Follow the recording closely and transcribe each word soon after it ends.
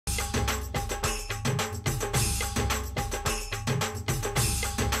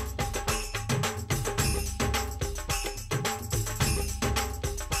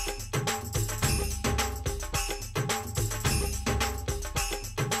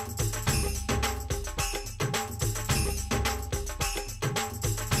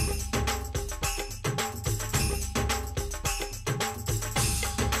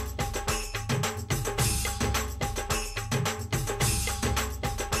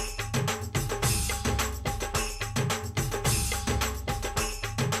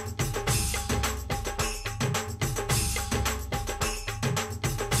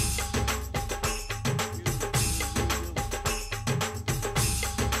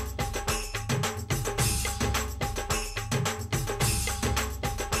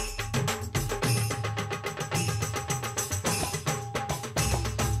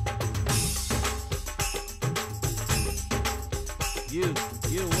Yeah,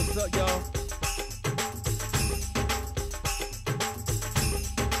 what's up, y'all?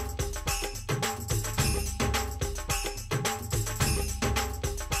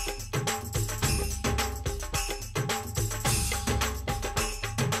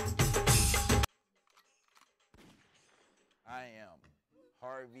 I am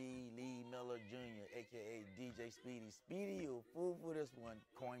Harvey Lee Miller Jr., aka DJ Speedy. Speedy, you a fool for this one,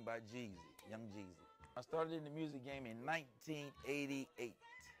 coined by Jeezy, Young Jeezy. I started in the music game in 1988.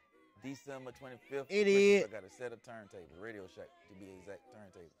 December 25th, I got a set of turntables, Radio Shack to be exact,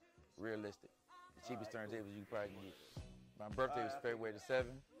 turntable. Realistic. The cheapest turntables you probably can get. My birthday was February the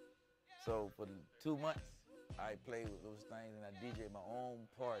 7th, so for 2 months, I played with those things and I DJ'd my own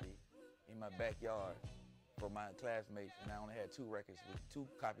party in my backyard for my classmates, and I only had 2 records with 2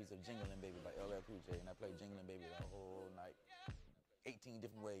 copies of Jinglin' Baby by LL Cool J, and I played Jinglin' Baby the whole night, 18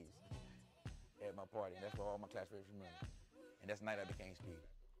 different ways at my party, and that's what all my classmates remember. And that's the night I became Speedy.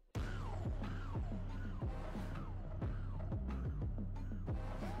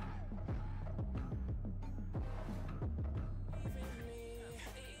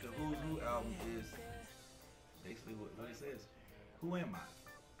 The Who's Who album is basically what it says. Who am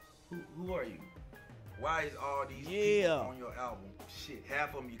I? Who are you? Why is all these people on your album? Shit, half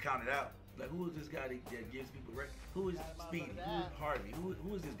of them you counted out. Like, who is this guy that gives people records? Who is Speedy? Who is Harvey?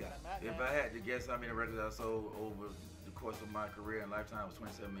 Who is this guy? If I had to guess how many records I sold over the course of my career and lifetime, it was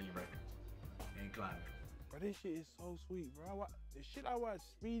 27 million records and climbing. Bro, this shit is so sweet, bro. The shit I watch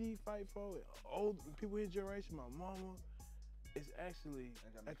Speedy fight for, old people his generation, my mama, is actually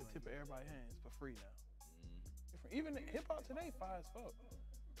at the tip of everybody's hands for free now. Even hip hop today, fire as fuck.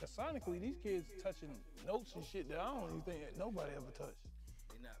 Cause sonically, these kids touching notes and shit that I don't even think nobody ever touched.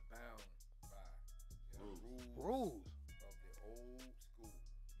 They not bound by rules of the old school.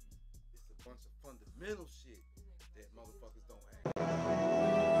 It's a bunch of fundamental shit that motherfuckers don't have.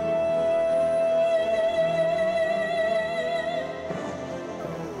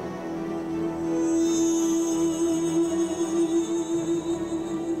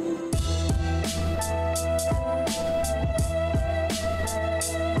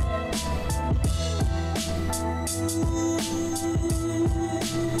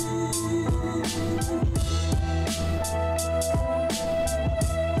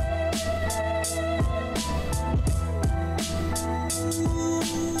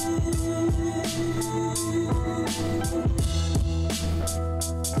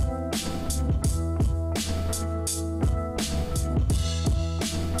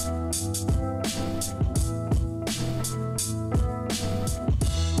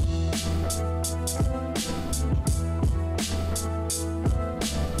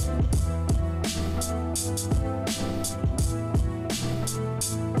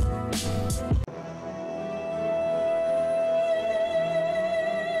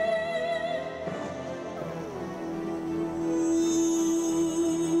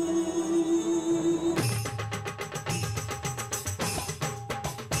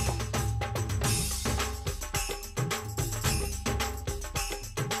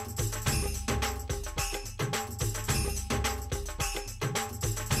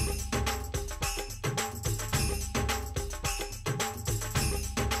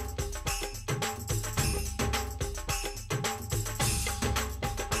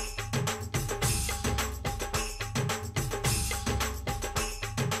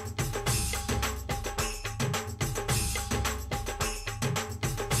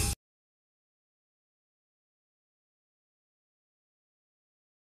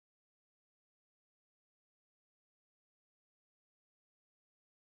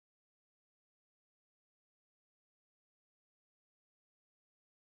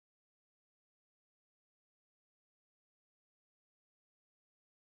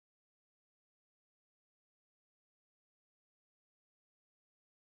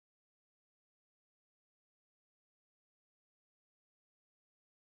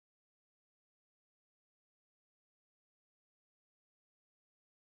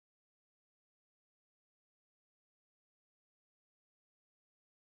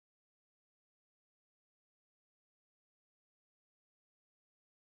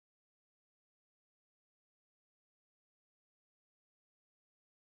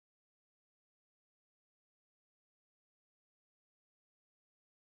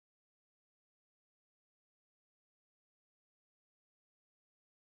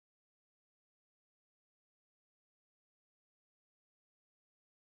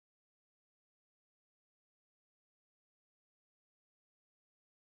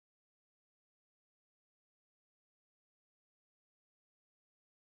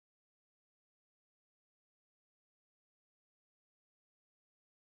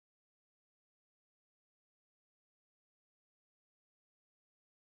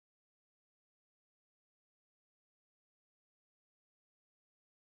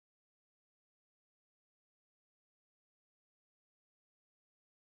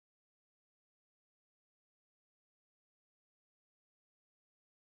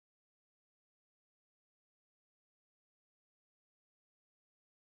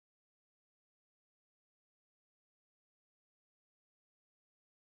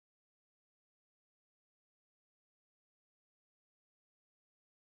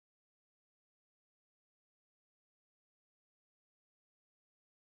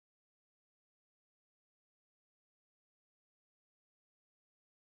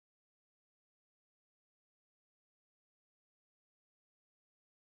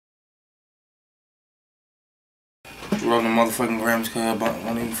 Rolling the motherfucking grams, cuz I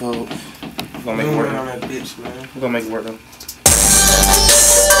won't even fold. We're gonna make it work on that bitch, man. We're gonna make it work though.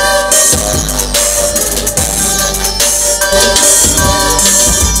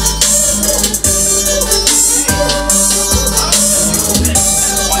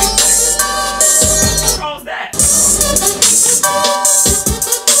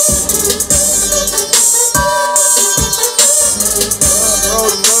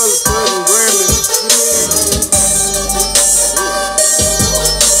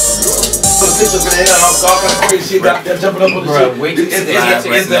 Picture for that, all kind of crazy shit out there jumping up on the shit. Wait till you see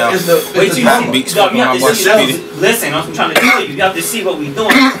listen, I'm trying to tell you, you have to see what we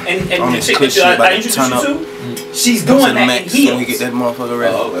doing. And the chick that I introduced you to, she's doing that in heels. We get that motherfucker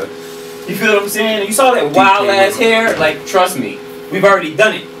ready. You feel what I'm saying? You saw that wild ass hair? Like, trust me, we've already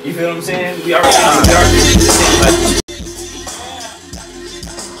done it. You feel what I'm saying? We already did this thing. Like,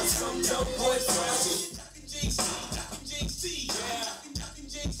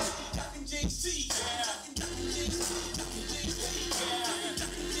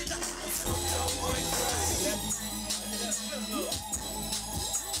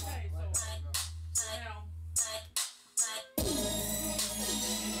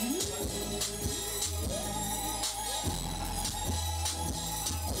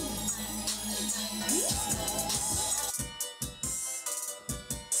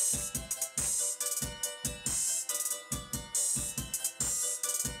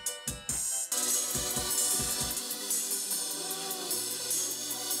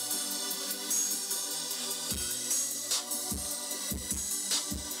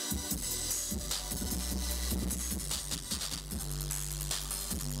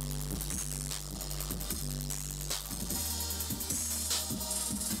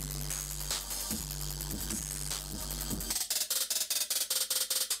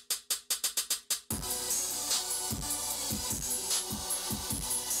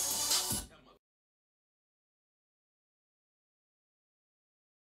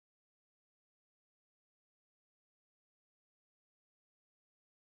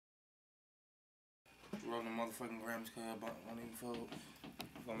 Rolling the motherfucking grams, cuz I won't even fold.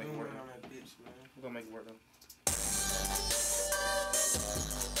 We're gonna make it work on that bitch, man. We're gonna make it work though.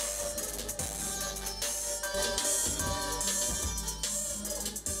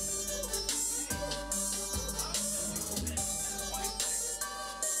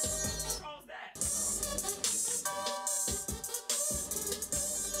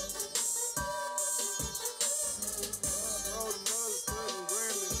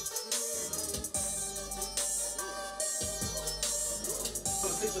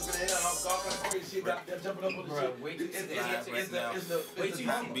 Picture for that, all kind of crazy shit out there jumping up on the shit. wait till you see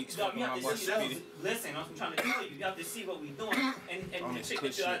listen, I'm trying to tell you, you have to see what we doing. And the chick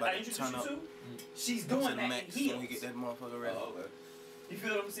that I introduced you to, she's doing that in heels. We get that motherfucker ready. You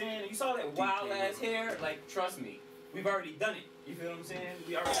feel what I'm saying? You saw that wild ass hair? Like, trust me, we've already done it. You feel what I'm saying?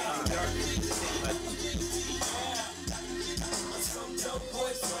 We already did this thing. Like,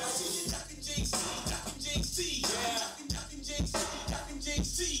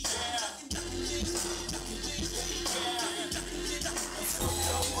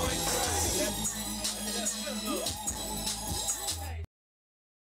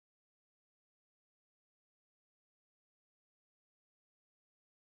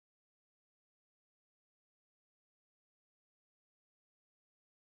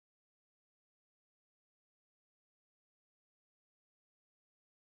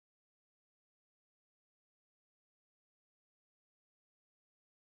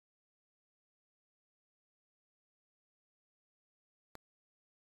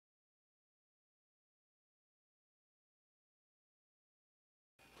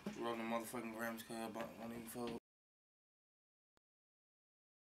 Rolling the motherfucking grams, cuz I won't even fold.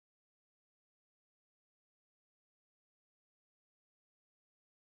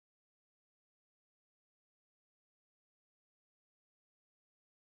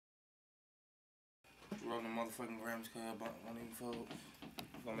 Rolling the motherfucking grams, cuz I won't even fold.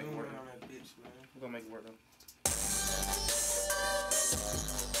 We're gonna make it work on that bitch, man. We're gonna make it work though.